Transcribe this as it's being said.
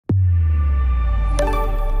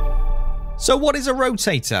So what is a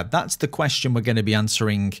rotator? That's the question we're going to be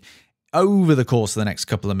answering over the course of the next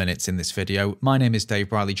couple of minutes in this video. My name is Dave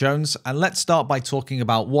Briley-Jones, and let's start by talking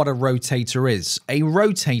about what a rotator is. A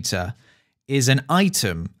rotator is an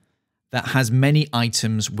item that has many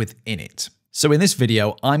items within it. So in this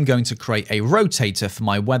video, I'm going to create a rotator for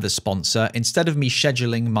my weather sponsor. Instead of me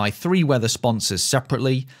scheduling my 3 weather sponsors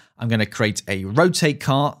separately, I'm going to create a rotate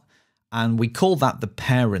cart, and we call that the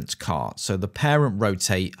parent cart. So the parent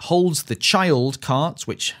rotate holds the child cart,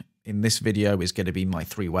 which in this video is going to be my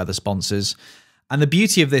 3 weather sponsors. And the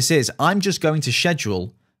beauty of this is I'm just going to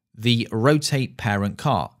schedule the rotate parent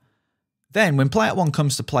cart. Then when PlayoutONE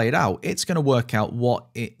comes to play it out, it's going to work out what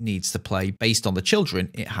it needs to play based on the children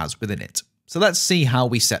it has within it. So let's see how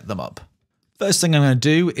we set them up. First thing I'm going to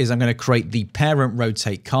do is I'm going to create the parent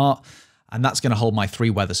rotate cart, and that's going to hold my 3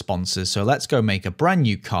 weather sponsors. So let's go make a brand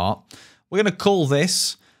new cart. We're going to call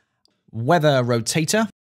this weather rotator.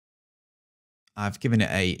 I've given it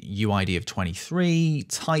a UID of 23.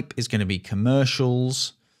 Type is going to be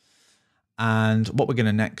commercials. And what we're going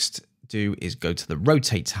to next do is go to the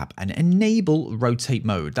rotate tab and enable rotate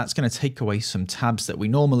mode. That's going to take away some tabs that we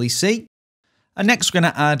normally see. And next we're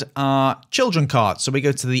going to add our children cart. So we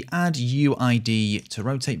go to the add UID to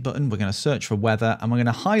rotate button. We're going to search for weather, and we're going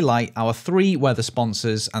to highlight our 3 weather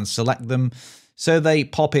sponsors and select them so they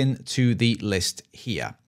pop into the list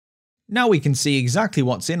here. Now we can see exactly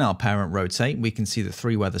what's in our parent rotate. We can see the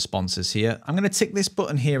 3 weather sponsors here. I'm going to tick this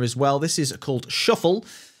button here as well. This is called shuffle.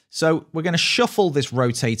 So we're going to shuffle this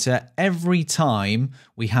rotator every time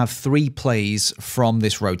we have 3 plays from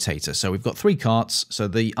this rotator. So we've got 3 carts. So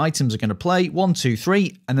the items are going to play 1, 2,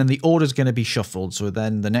 3, and then the order is going to be shuffled. So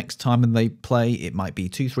then the next time they play, it might be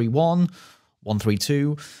 2, 3, 1, 1, 3,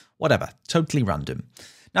 2, whatever. Totally random.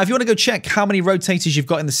 Now, if you want to go check how many rotators you've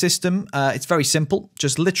got in the system, it's very simple.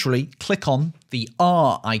 Just literally click on the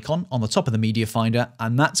R icon on the top of the media finder,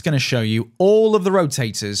 and that's going to show you all of the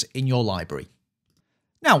rotators in your library.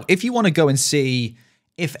 Now, if you want to go and see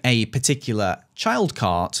if a particular child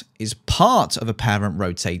cart is part of a parent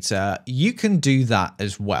rotator, you can do that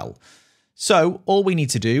as well. So all we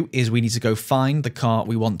need to do is we need to go find the cart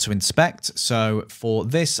we want to inspect. So for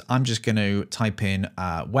this, I'm just going to type in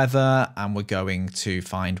weather, and we're going to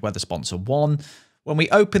find weather sponsor 1. When we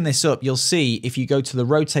open this up, you'll see if you go to the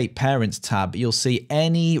rotate parents tab, you'll see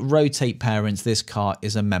any rotate parents this cart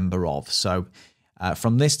is a member of. So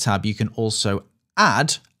from this tab, you can also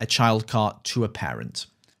add a child cart to a parent.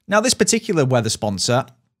 Now, this particular weather sponsor,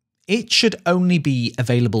 it should only be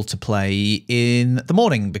available to play in the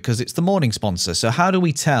morning because it's the morning sponsor. So how do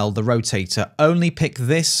we tell the rotator only pick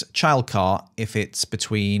this child cart if it's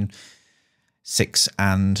between 6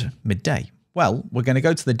 and midday? Well, we're going to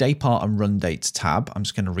go to the day part and run dates tab. I'm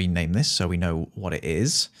just going to rename this so we know what it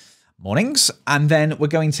is. Mornings, and then we're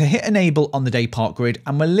going to hit enable on the day part grid,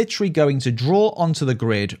 and we're literally going to draw onto the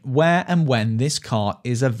grid where and when this cart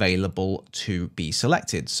is available to be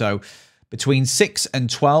selected. So between 6 and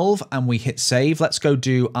 12, and we hit save. Let's go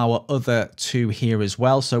do our other 2 here as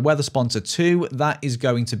well. So weather sponsor 2, that is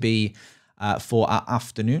going to be for our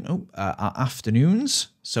afternoons.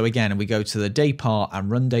 So again, we go to the day part and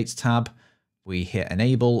run dates tab, we hit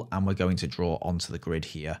enable, and we're going to draw onto the grid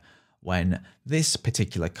here when this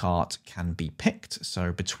particular cart can be picked,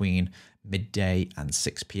 so between midday and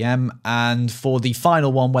 6 p.m. And for the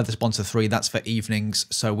final one, weather sponsor 3, that's for evenings,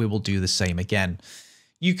 so we will do the same again.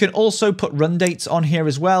 You can also put run dates on here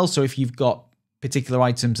as well, so if you've got particular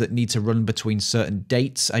items that need to run between certain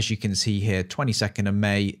dates, as you can see here, 22nd of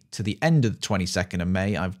May to the end of the 22nd of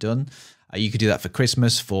May I've done. You could do that for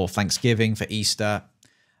Christmas, for Thanksgiving, for Easter.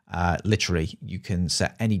 Literally, you can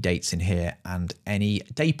set any dates in here and any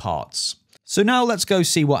day parts. So now let's go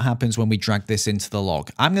see what happens when we drag this into the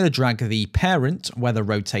log. I'm going to drag the parent weather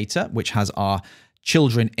rotator, which has our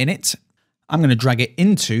children in it. I'm going to drag it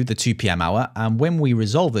into the 2 p.m. hour. And when we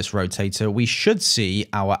resolve this rotator, we should see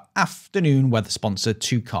our afternoon weather sponsor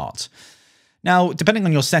 2 cart. Now, depending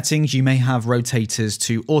on your settings, you may have rotators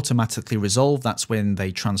to automatically resolve. That's when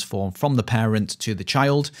they transform from the parent to the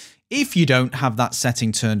child. If you don't have that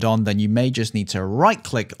setting turned on, then you may just need to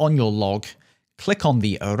right-click on your log, click on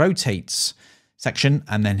the rotates section,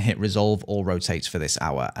 and then hit resolve all rotates for this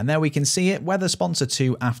hour. And there we can see it. Weather sponsor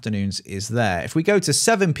 2 afternoons is there. If we go to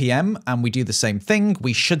 7 p.m. and we do the same thing,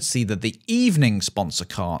 we should see that the evening sponsor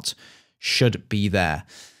cart should be there.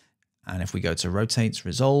 And if we go to rotates,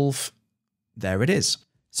 resolve, there it is.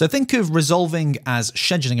 So think of resolving as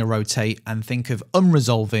scheduling a rotate, and think of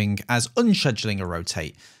unresolving as unscheduling a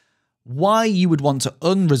rotate. Why you would want to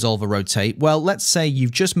unresolve a rotate? Well, let's say you've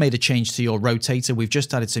just made a change to your rotator. We've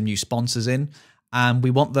just added some new sponsors in, and we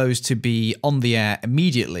want those to be on the air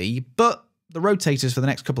immediately, but the rotators for the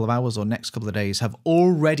next couple of hours or next couple of days have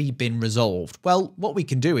already been resolved. Well, what we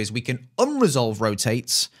can do is we can unresolve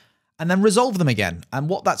rotates and then resolve them again. And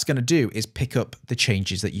what that's going to do is pick up the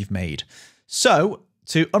changes that you've made. So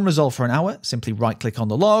to unresolve for an hour, simply right click on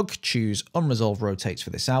the log, choose unresolve rotates for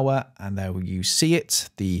this hour, and there you see it.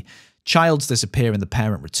 The child's disappear and the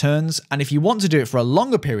parent returns. And if you want to do it for a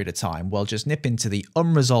longer period of time, well, just nip into the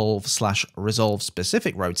unresolve/resolve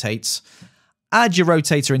specific rotates, add your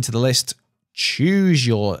rotator into the list, choose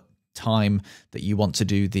your time that you want to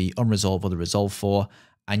do the unresolve or the resolve for,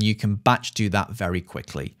 and you can batch do that very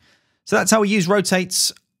quickly. So that's how we use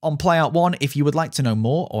rotates on PlayoutONE. If you would like to know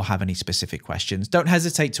more or have any specific questions, don't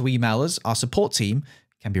hesitate to email us. Our support team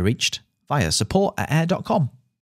can be reached via support@air.com.